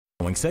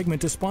The following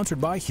segment is sponsored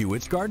by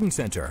Hewitt's Garden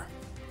Center.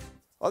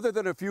 Other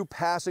than a few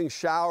passing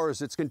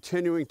showers, it's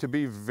continuing to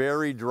be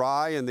very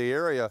dry in the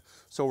area,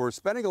 so we're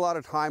spending a lot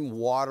of time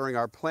watering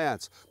our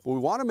plants. But we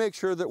want to make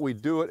sure that we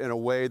do it in a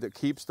way that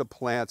keeps the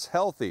plants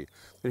healthy.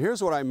 And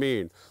here's what I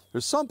mean.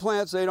 There's some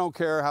plants, they don't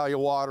care how you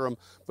water them,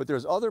 but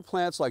there's other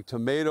plants like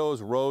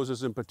tomatoes,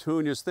 roses, and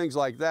petunias, things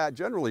like that,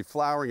 generally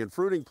flowering and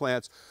fruiting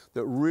plants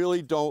that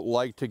really don't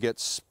like to get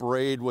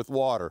sprayed with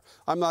water.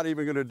 I'm not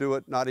even going to do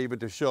it, not even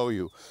to show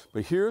you.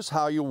 But here's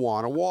how you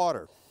want to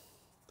water.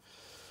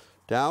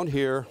 Down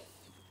here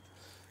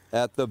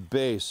at the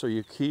base, so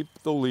you keep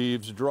the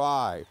leaves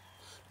dry.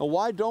 Now,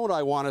 why don't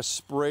I want to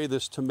spray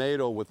this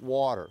tomato with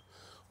water?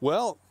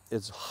 Well,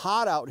 it's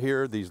hot out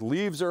here. These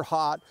leaves are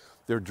hot.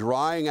 They're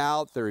drying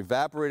out. They're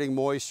evaporating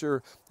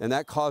moisture, and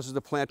that causes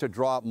the plant to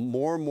draw up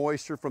more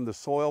moisture from the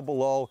soil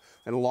below,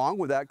 and along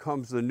with that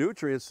comes the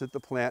nutrients that the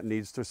plant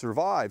needs to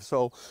survive.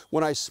 So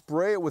when I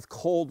spray it with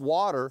cold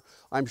water,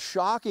 I'm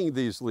shocking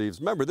these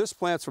leaves. Remember, this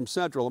plant's from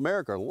Central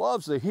America,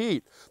 loves the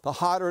heat. The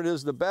hotter it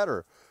is, the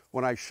better.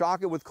 When I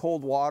shock it with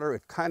cold water,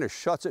 it kind of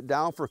shuts it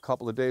down for a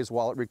couple of days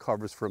while it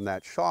recovers from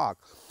that shock.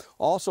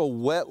 Also,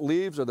 wet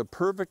leaves are the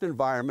perfect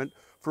environment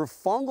for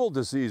fungal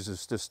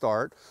diseases to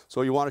start,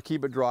 so you want to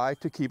keep it dry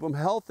to keep them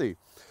healthy.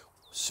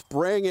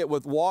 Spraying it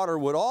with water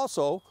would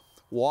also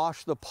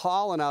wash the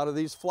pollen out of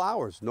these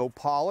flowers. No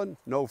pollen,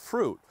 no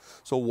fruit.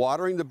 So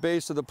watering the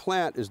base of the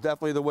plant is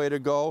definitely the way to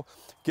go.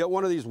 Get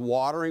one of these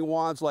watering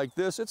wands like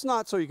this. It's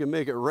not so you can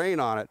make it rain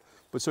on it,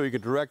 but so you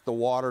can direct the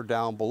water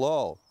down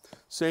below.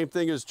 Same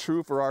thing is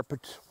true for our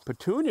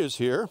petunias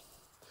here.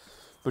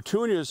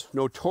 Petunias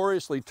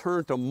notoriously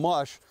turn to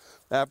mush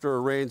after a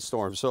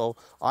rainstorm, so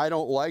I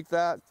don't like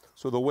that.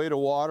 So the way to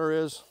water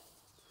is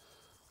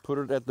put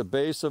it at the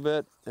base of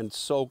it and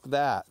soak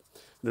that.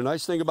 And the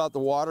nice thing about the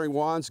watering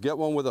wands, get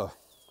one with a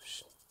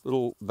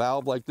little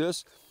valve like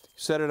this,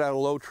 set it at a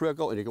low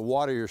trickle, and you can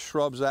water your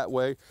shrubs that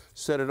way.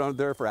 Set it under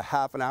there for a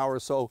half an hour or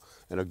so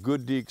and a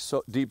good deep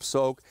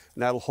soak,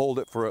 and that'll hold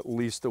it for at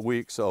least a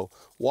week. So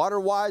water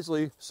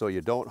wisely so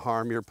you don't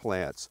harm your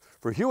plants.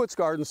 For Hewitt's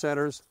Garden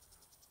Centers,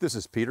 this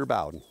is Peter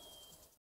Bowden.